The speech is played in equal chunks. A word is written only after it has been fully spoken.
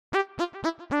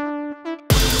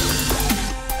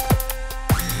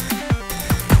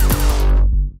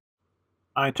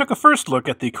I took a first look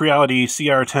at the Creality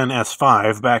CR-10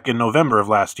 S5 back in November of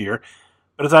last year,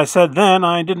 but as I said then,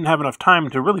 I didn't have enough time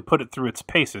to really put it through its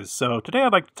paces, so today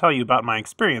I'd like to tell you about my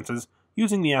experiences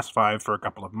using the S5 for a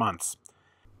couple of months.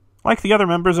 Like the other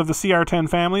members of the CR-10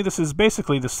 family, this is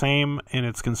basically the same in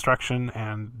its construction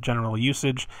and general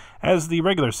usage as the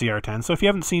regular CR-10, so if you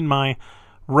haven't seen my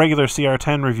regular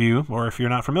CR-10 review, or if you're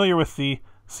not familiar with the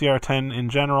CR-10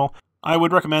 in general, I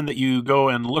would recommend that you go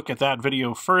and look at that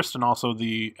video first, and also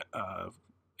the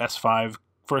S5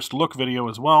 first look video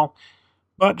as well.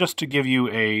 But just to give you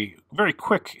a very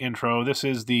quick intro, this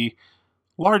is the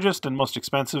largest and most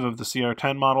expensive of the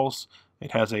CR-10 models.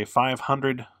 It has a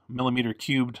 500mm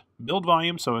cubed build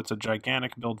volume, so it's a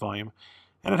gigantic build volume.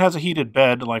 And it has a heated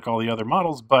bed like all the other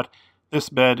models, but this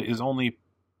bed is only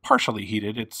partially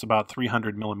heated. It's about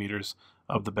 300mm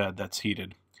of the bed that's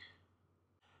heated.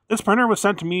 This printer was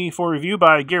sent to me for review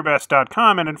by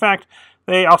GearBest.com, and in fact,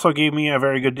 they also gave me a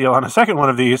very good deal on a second one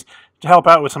of these to help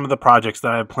out with some of the projects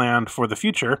that I have planned for the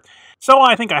future. So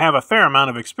I think I have a fair amount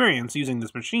of experience using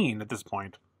this machine at this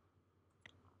point.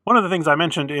 One of the things I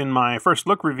mentioned in my first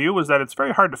look review was that it's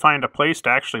very hard to find a place to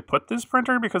actually put this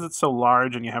printer because it's so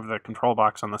large and you have the control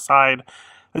box on the side.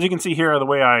 As you can see here, the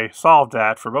way I solved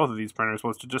that for both of these printers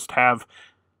was to just have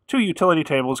two utility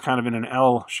tables kind of in an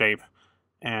L shape,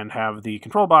 and have the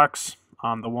control box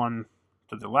on the one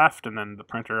to the left and then the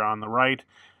printer on the right.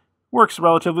 Works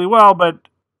relatively well, but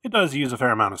it does use a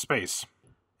fair amount of space.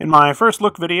 In my first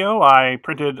look video, I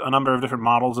printed a number of different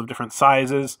models of different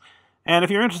sizes, and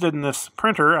if you're interested in this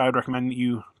printer, I would recommend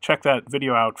you check that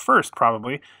video out first,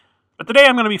 probably. But today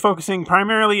I'm going to be focusing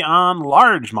primarily on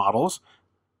large models,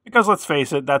 because let's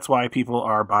face it, that's why people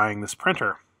are buying this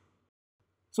printer.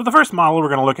 So the first model we're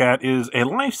going to look at is a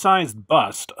life-sized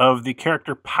bust of the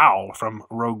character Pow from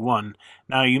Rogue One.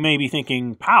 Now you may be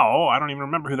thinking, Pow? I don't even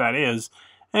remember who that is.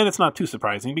 And it's not too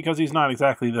surprising because he's not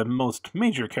exactly the most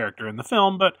major character in the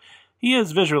film, but he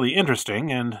is visually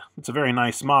interesting and it's a very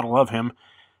nice model of him.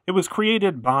 It was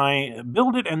created by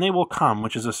Build It and They Will Come,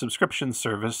 which is a subscription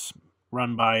service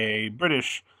run by a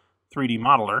British 3D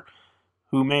modeler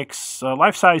who makes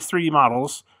life-size 3D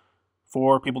models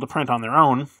for people to print on their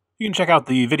own. You can check out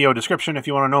the video description if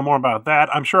you want to know more about that.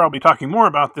 I'm sure I'll be talking more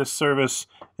about this service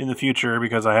in the future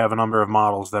because I have a number of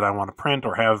models that I want to print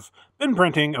or have been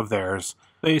printing of theirs.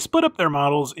 They split up their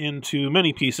models into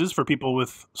many pieces for people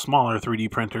with smaller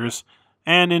 3D printers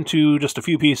and into just a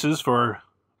few pieces for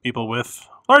people with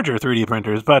larger 3D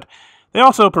printers, but they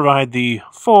also provide the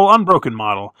full unbroken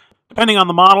model. Depending on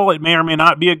the model, it may or may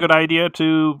not be a good idea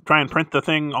to try and print the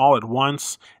thing all at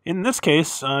once. In this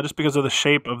case, just because of the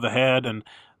shape of the head and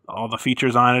all the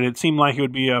features on it, it seemed like it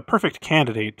would be a perfect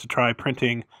candidate to try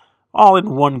printing all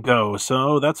in one go,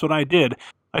 so that's what I did.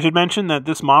 I should mention that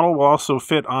this model will also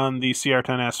fit on the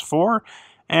CR-10 S4,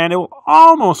 and it will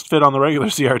almost fit on the regular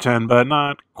CR-10, but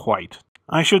not quite.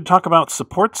 I should talk about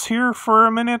supports here for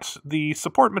a minute. The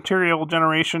support material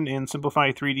generation in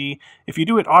Simplify 3D, if you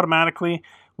do it automatically,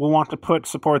 will want to put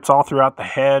supports all throughout the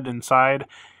head and side.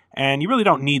 And you really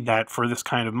don't need that for this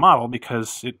kind of model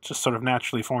because it just sort of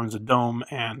naturally forms a dome,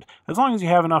 and as long as you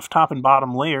have enough top and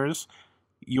bottom layers,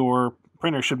 your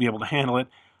printer should be able to handle it.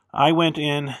 I went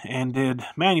in and did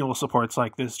manual supports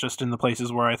like this just in the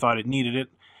places where I thought it needed it,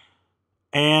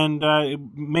 and it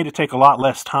made it take a lot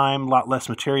less time, a lot less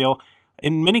material.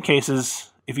 In many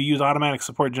cases, if you use automatic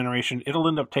support generation, it'll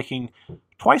end up taking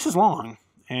twice as long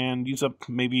and use up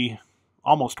maybe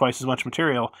almost twice as much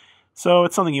material, so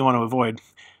it's something you want to avoid.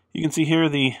 You can see here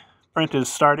the print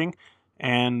is starting,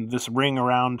 and this ring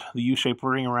around, the U-shaped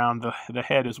ring around the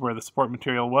head is where the support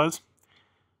material was.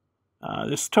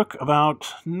 This took about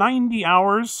 90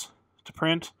 hours to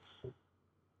print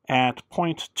at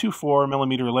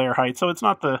 0.24mm layer height, so it's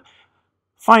not the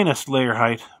finest layer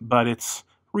height, but it's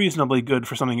reasonably good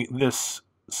for something this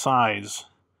size.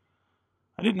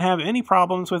 I didn't have any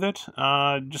problems with it,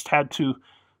 just had to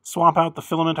swap out the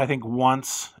filament I think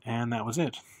once, and that was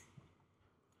it.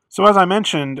 So as I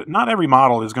mentioned, not every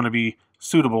model is going to be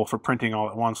suitable for printing all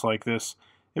at once like this.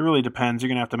 It really depends. You're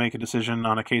going to have to make a decision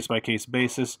on a case-by-case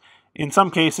basis. In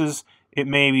some cases, it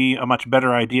may be a much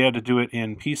better idea to do it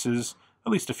in pieces,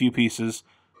 at least a few pieces,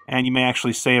 and you may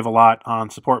actually save a lot on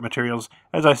support materials.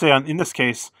 As I say, in this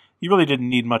case, you really didn't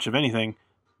need much of anything,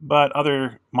 but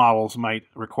other models might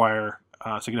require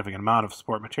a significant amount of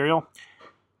support material.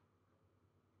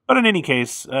 But in any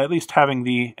case, at least having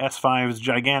the S5's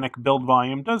gigantic build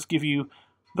volume does give you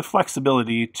the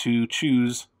flexibility to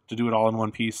choose to do it all in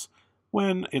one piece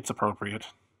when it's appropriate.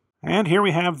 And here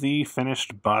we have the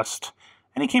finished bust,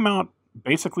 and he came out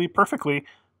basically perfectly.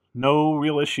 No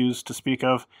real issues to speak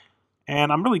of.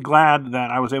 And I'm really glad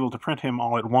that I was able to print him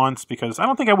all at once, because I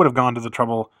don't think I would have gone to the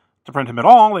trouble to print him at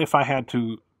all if I had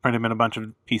to print him in a bunch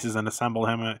of pieces and assemble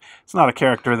him. It's not a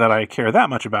character that I care that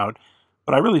much about,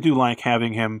 but I really do like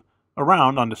having him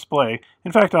around on display.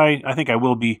 In fact, I think I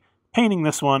will be painting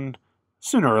this one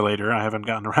sooner or later. I haven't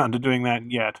gotten around to doing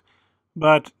that yet,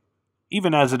 but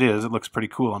even as it is, it looks pretty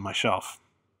cool on my shelf.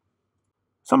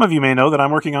 Some of you may know that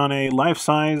I'm working on a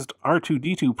life-sized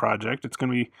R2-D2 project. It's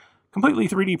going to be completely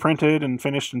 3D printed and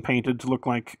finished and painted to look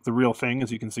like the real thing,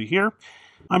 as you can see here.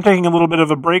 I'm taking a little bit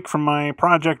of a break from my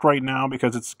project right now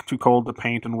because it's too cold to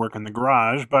paint and work in the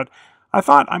garage, but I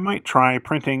thought I might try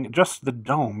printing just the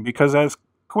dome, because as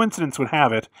coincidence would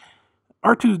have it,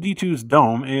 R2-D2's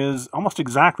dome is almost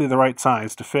exactly the right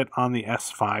size to fit on the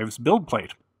S5's build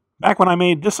plate. Back when I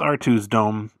made this R2's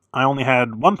dome, I only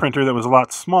had one printer that was a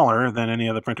lot smaller than any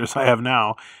of the printers I have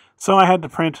now, so I had to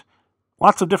print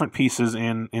lots of different pieces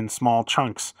in small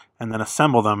chunks and then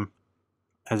assemble them,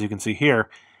 as you can see here.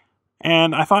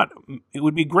 And I thought it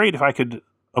would be great if I could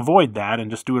avoid that and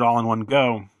just do it all in one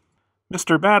go.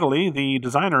 Mr. Baddeley, the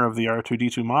designer of the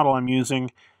R2-D2 model I'm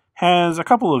using, has a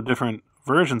couple of different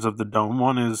versions of the dome.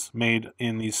 One is made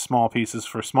in these small pieces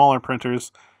for smaller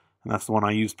printers, and that's the one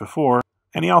I used before.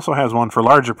 And he also has one for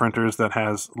larger printers that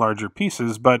has larger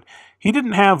pieces, but he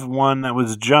didn't have one that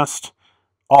was just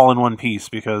all in one piece,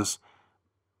 because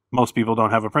most people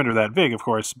don't have a printer that big, of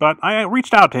course. But I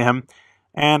reached out to him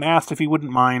and asked if he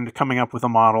wouldn't mind coming up with a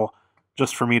model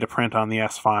just for me to print on the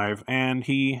S5, and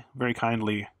he very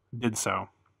kindly did so.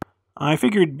 I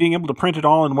figured being able to print it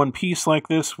all in one piece like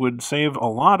this would save a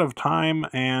lot of time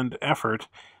and effort,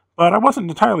 but I wasn't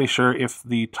entirely sure if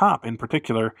the top in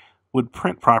particular would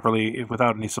print properly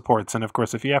without any supports, and of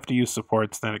course if you have to use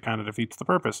supports then it kind of defeats the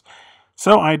purpose.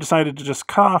 So I decided to just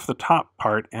cut off the top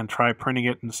part and try printing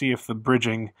it and see if the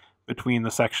bridging between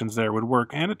the sections there would work,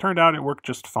 and it turned out it worked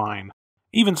just fine.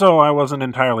 Even so, I wasn't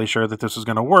entirely sure that this was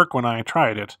going to work when I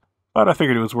tried it, but I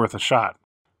figured it was worth a shot.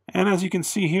 And as you can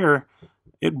see here,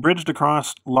 it bridged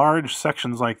across large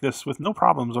sections like this with no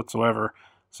problems whatsoever,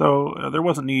 so there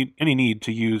wasn't any need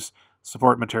to use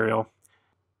support material.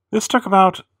 This took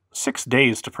about 6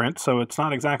 days to print, so it's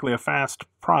not exactly a fast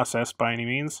process by any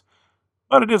means,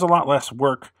 but it is a lot less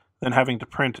work than having to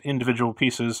print individual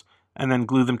pieces and then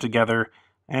glue them together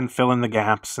and fill in the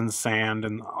gaps and sand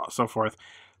and so forth.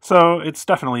 So it's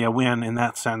definitely a win in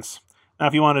that sense. Now,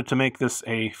 if you wanted to make this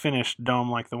a finished dome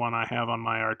like the one I have on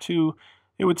my R2,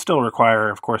 it would still require,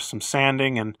 of course, some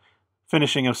sanding and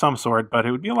finishing of some sort, but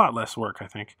it would be a lot less work, I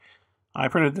think. I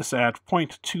printed this at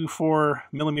 0.24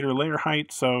 millimeter layer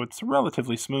height, so it's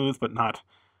relatively smooth, but not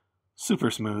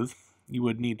super smooth. You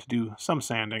would need to do some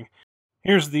sanding.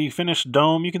 Here's the finished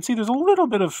dome. You can see there's a little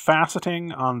bit of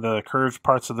faceting on the curved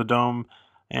parts of the dome,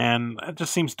 and it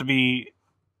just seems to be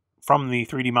from the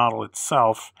 3D model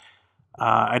itself.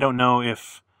 I don't know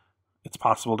if it's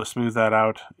possible to smooth that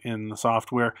out in the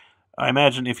software. I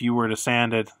imagine if you were to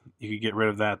sand it, you could get rid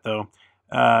of that, though.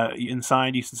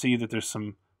 Inside, you can see that there's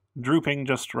some drooping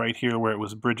just right here where it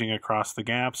was bridging across the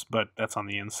gaps, but that's on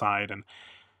the inside and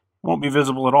won't be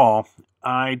visible at all.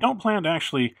 I don't plan to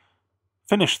actually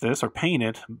finish this or paint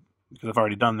it, because I've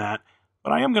already done that,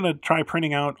 but I am going to try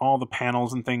printing out all the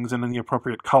panels and things in the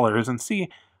appropriate colors and see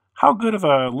how good of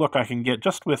a look I can get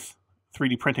just with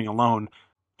 3D printing alone,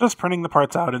 just printing the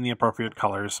parts out in the appropriate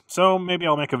colors. So maybe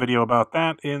I'll make a video about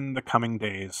that in the coming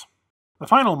days. The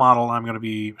final model I'm going to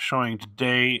be showing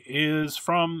today is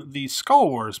from the Skull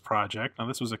Wars project. Now,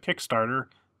 this was a Kickstarter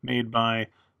made by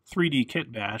 3D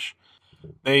Kit Bash.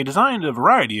 They designed a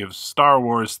variety of Star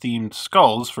Wars-themed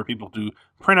skulls for people to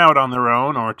print out on their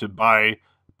own or to buy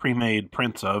pre-made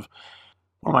prints of.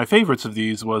 One of my favorites of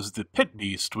these was the Pit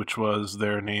Beast, which was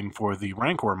their name for the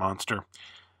Rancor monster.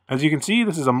 As you can see,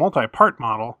 this is a multi-part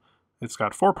model. It's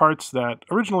got 4 parts that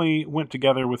originally went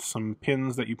together with some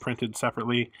pins that you printed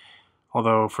separately,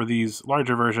 although for these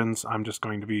larger versions, I'm just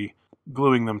going to be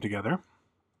gluing them together.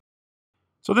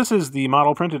 So this is the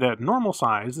model printed at normal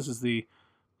size. This is the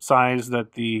size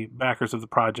that the backers of the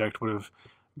project would have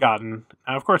gotten.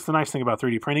 Now, of course, the nice thing about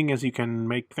 3D printing is you can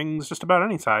make things just about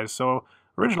any size. So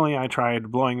originally, I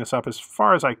tried blowing this up as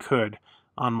far as I could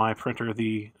on my printer,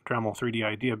 the Dremel 3D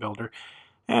Idea Builder.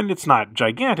 And it's not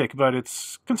gigantic, but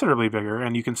it's considerably bigger,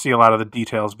 and you can see a lot of the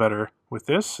details better with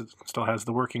this. It still has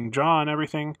the working jaw and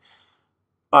everything.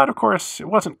 But, of course, it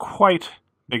wasn't quite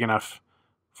big enough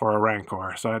for a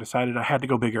Rancor, so I decided I had to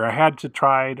go bigger. I had to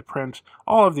try to print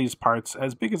all of these parts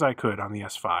as big as I could on the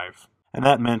S5. And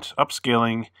that meant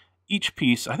upscaling each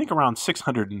piece, I think around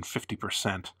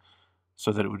 650%,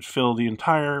 so that it would fill the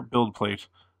entire build plate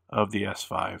of the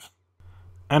S5.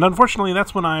 And unfortunately,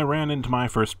 that's when I ran into my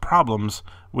first problems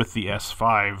with the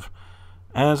S5.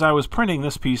 As I was printing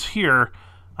this piece here,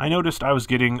 I noticed I was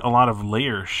getting a lot of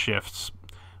layer shifts,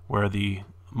 where the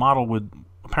model would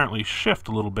apparently shift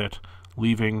a little bit,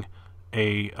 leaving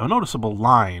a noticeable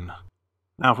line.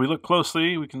 Now, if we look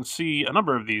closely, we can see a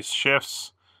number of these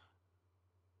shifts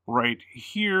right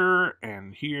here,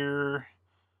 and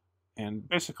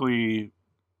basically,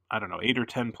 I don't know, 8 or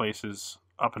 10 places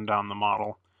up and down the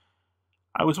model.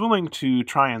 I was willing to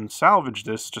try and salvage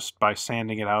this just by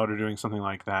sanding it out or doing something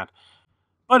like that.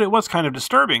 But it was kind of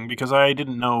disturbing because I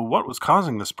didn't know what was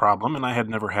causing this problem, and I had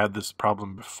never had this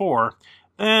problem before.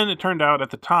 Then it turned out at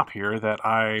the top here that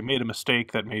I made a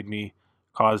mistake that made me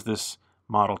cause this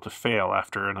model to fail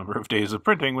after a number of days of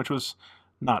printing, which was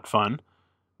not fun.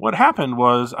 What happened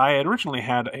was I had originally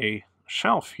had a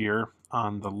shelf here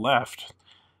on the left,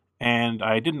 and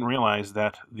I didn't realize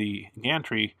that the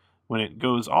gantry, when it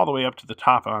goes all the way up to the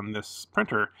top on this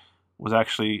printer, was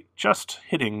actually just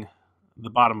hitting the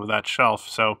bottom of that shelf,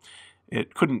 so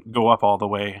it couldn't go up all the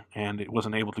way, and it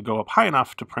wasn't able to go up high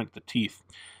enough to print the teeth.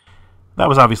 That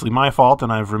was obviously my fault,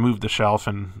 and I've removed the shelf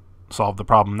and solved the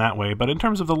problem that way, but in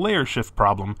terms of the layer shift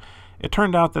problem, it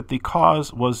turned out that the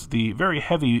cause was the very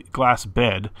heavy glass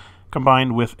bed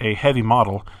combined with a heavy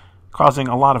model, causing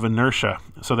a lot of inertia,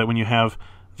 so that when you have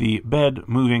the bed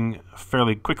moving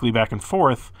fairly quickly back and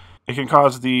forth, it can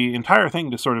cause the entire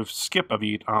thing to sort of skip a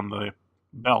beat on the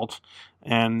belt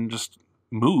and just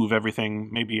move everything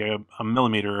maybe a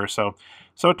millimeter or so.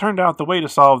 So it turned out the way to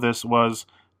solve this was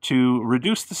to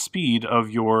reduce the speed of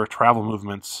your travel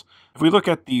movements. If we look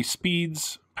at the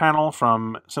speeds panel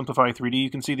from Simplify 3D, you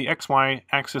can see the XY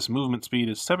axis movement speed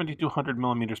is 7,200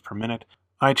 millimeters per minute.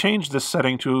 I changed this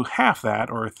setting to half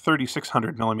that, or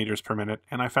 3,600 millimeters per minute,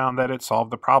 and I found that it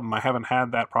solved the problem. I haven't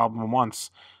had that problem once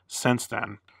since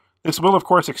then. This will, of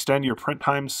course, extend your print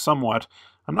times somewhat.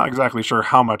 I'm not exactly sure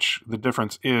how much the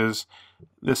difference is.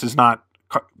 This is not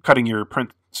cutting your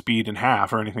print speed in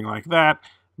half or anything like that,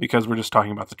 because we're just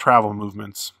talking about the travel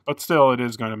movements. But still, it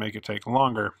is going to make it take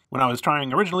longer. When I was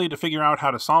trying originally to figure out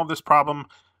how to solve this problem,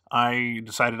 I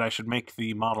decided I should make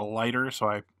the model lighter, so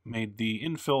I made the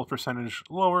infill percentage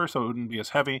lower so it wouldn't be as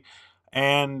heavy.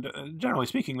 And generally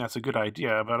speaking, that's a good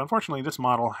idea, but unfortunately this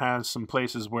model has some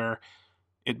places where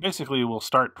it basically will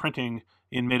start printing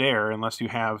in midair unless you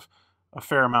have a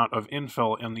fair amount of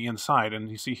infill on the inside.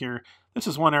 And you see here, this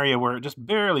is one area where it just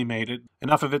barely made it.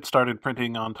 Enough of it started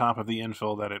printing on top of the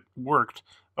infill that it worked,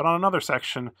 but on another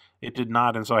section it did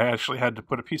not, and so I actually had to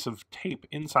put a piece of tape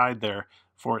inside there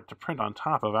for it to print on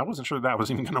top of. I wasn't sure that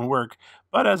was even going to work,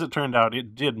 but as it turned out,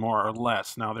 it did more or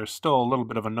less. Now there's still a little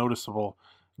bit of a noticeable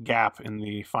gap in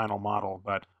the final model,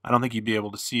 but I don't think you'd be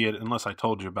able to see it unless I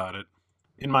told you about it.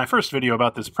 In my first video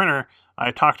about this printer,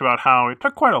 I talked about how it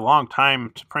took quite a long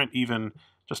time to print even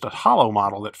just a hollow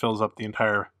model that fills up the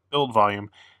entire build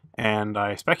volume, and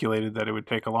I speculated that it would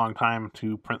take a long time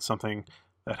to print something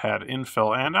that had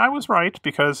infill, and I was right,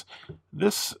 because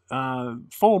this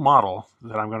full model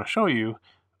that I'm going to show you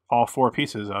all 4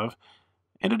 pieces of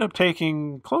ended up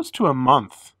taking close to a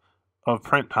month of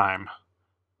print time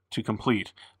to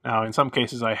complete. Now, in some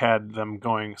cases I had them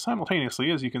going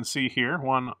simultaneously, as you can see here,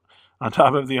 one on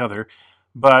top of the other,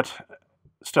 but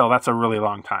still, that's a really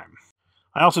long time.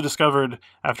 I also discovered,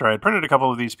 after I had printed a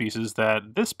couple of these pieces,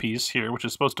 that this piece here, which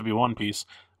is supposed to be one piece,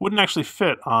 wouldn't actually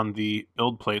fit on the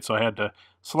build plate, so I had to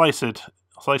slice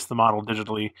the model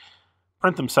digitally,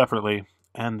 print them separately,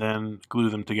 and then glue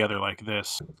them together like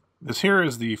this. This here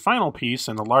is the final piece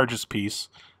and the largest piece,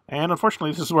 and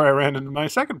unfortunately this is where I ran into my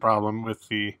second problem with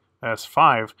the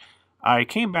S5. I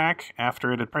came back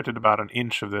after it had printed about an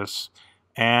inch of this,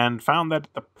 and found that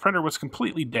the printer was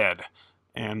completely dead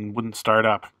and wouldn't start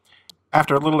up.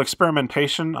 After a little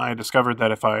experimentation, I discovered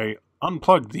that if I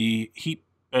unplugged the heat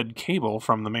bed cable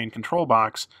from the main control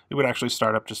box, it would actually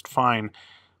start up just fine.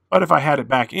 But if I had it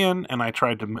back in and I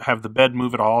tried to have the bed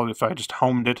move at all, if I just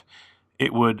homed it,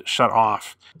 it would shut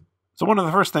off. So one of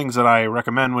the first things that I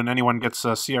recommend when anyone gets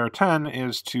a CR-10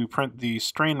 is to print the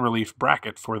strain relief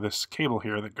bracket for this cable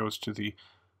here that goes to the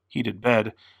heated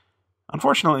bed.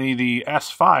 Unfortunately, the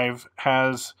S5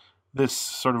 has this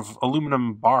sort of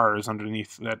aluminum bars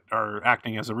underneath that are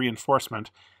acting as a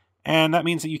reinforcement, and that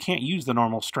means that you can't use the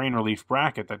normal strain relief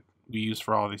bracket that we use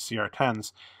for all these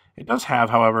CR-10s. It does have,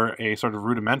 however, a sort of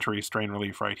rudimentary strain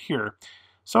relief right here,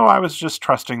 so I was just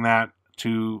trusting that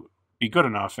to be good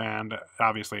enough, and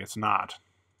obviously it's not.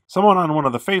 Someone on one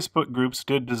of the Facebook groups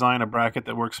did design a bracket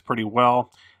that works pretty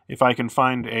well. If I can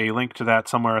find a link to that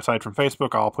somewhere aside from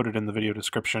Facebook, I'll put it in the video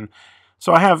description.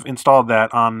 So I have installed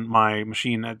that on my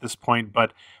machine at this point,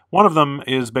 but one of them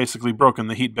is basically broken.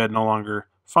 The heat bed no longer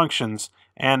functions,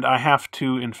 and I have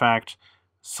to, in fact,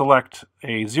 select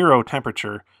a 0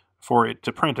 temperature for it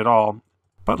to print at all.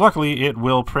 But luckily, it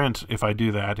will print if I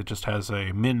do that. It just has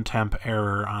a min-temp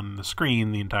error on the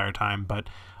screen the entire time, but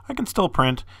I can still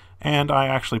print, and I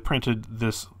actually printed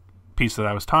this piece that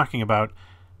I was talking about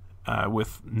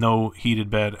with no heated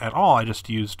bed at all. I just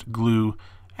used glue,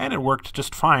 and it worked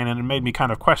just fine, and it made me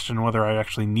kind of question whether I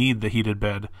actually need the heated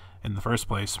bed in the first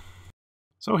place.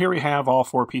 So here we have all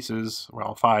 4 pieces,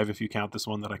 well 5 if you count this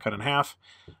one that I cut in half,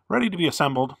 ready to be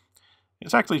assembled.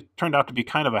 It's actually turned out to be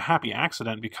kind of a happy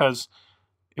accident, because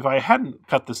if I hadn't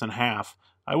cut this in half,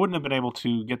 I wouldn't have been able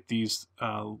to get these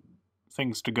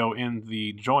things to go in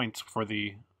the joints for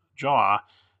the jaw.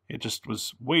 It just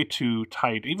was way too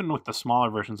tight. Even with the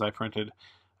smaller versions I printed,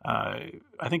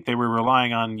 I think they were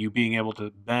relying on you being able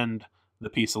to bend the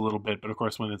piece a little bit, but of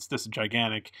course when it's this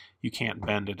gigantic, you can't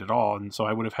bend it at all, and so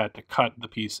I would have had to cut the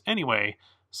piece anyway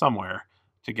somewhere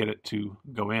to get it to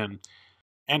go in.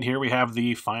 And here we have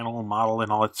the final model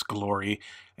in all its glory,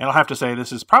 and I'll have to say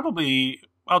this is probably,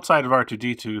 outside of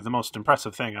R2-D2, the most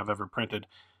impressive thing I've ever printed.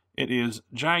 It is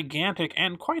gigantic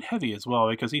and quite heavy as well,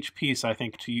 because each piece I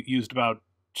think used about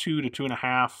 2 to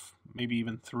 2.5, maybe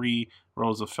even 3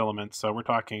 rows of filaments, so we're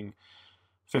talking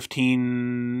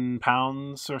 15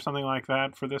 pounds or something like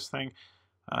that for this thing.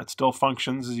 It still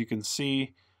functions, as you can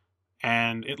see,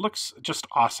 and it looks just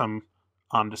awesome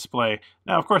on display.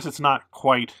 Now, of course, it's not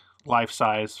quite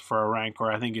life-size for a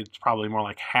Rancor. I think it's probably more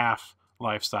like half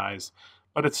life-size,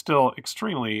 but it's still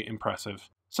extremely impressive.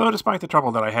 So despite the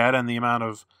trouble that I had and the amount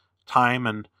of time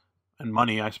and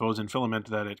money, I suppose, in filament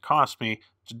that it cost me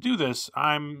to do this,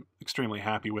 I'm extremely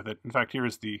happy with it. In fact, here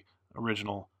is the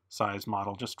original size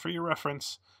model, just for your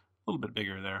reference, a little bit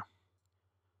bigger there.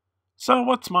 So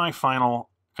what's my final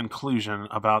conclusion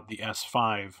about the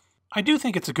S5? I do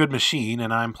think it's a good machine,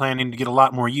 and I'm planning to get a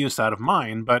lot more use out of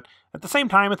mine, but at the same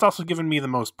time, it's also given me the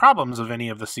most problems of any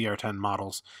of the CR-10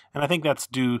 models, and I think that's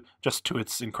due just to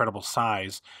its incredible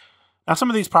size. Now, some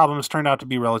of these problems turned out to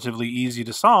be relatively easy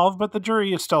to solve, but the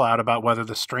jury is still out about whether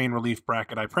the strain relief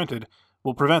bracket I printed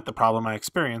will prevent the problem I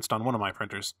experienced on one of my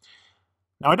printers.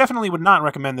 Now, I definitely would not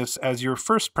recommend this as your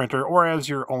first printer or as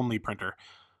your only printer.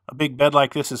 A big bed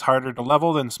like this is harder to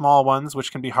level than small ones,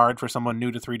 which can be hard for someone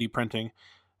new to 3D printing.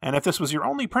 And if this was your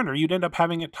only printer, you'd end up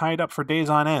having it tied up for days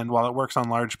on end while it works on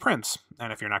large prints.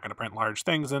 And if you're not going to print large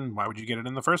things, then why would you get it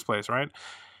in the first place, right?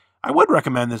 I would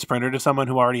recommend this printer to someone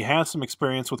who already has some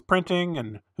experience with printing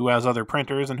and who has other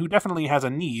printers and who definitely has a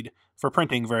need for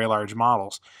printing very large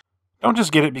models. Don't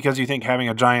just get it because you think having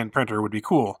a giant printer would be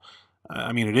cool.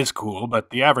 I mean, it is cool, but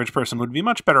the average person would be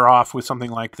much better off with something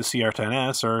like the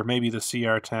CR-10S or maybe the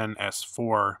CR-10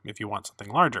 S5 if you want something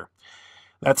larger.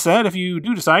 That said, if you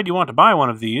do decide you want to buy one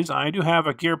of these, I do have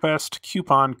a GearBest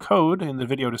coupon code in the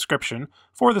video description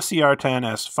for the CR-10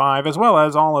 S5 as well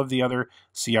as all of the other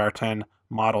CR-10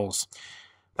 models.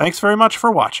 Thanks very much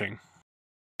for watching.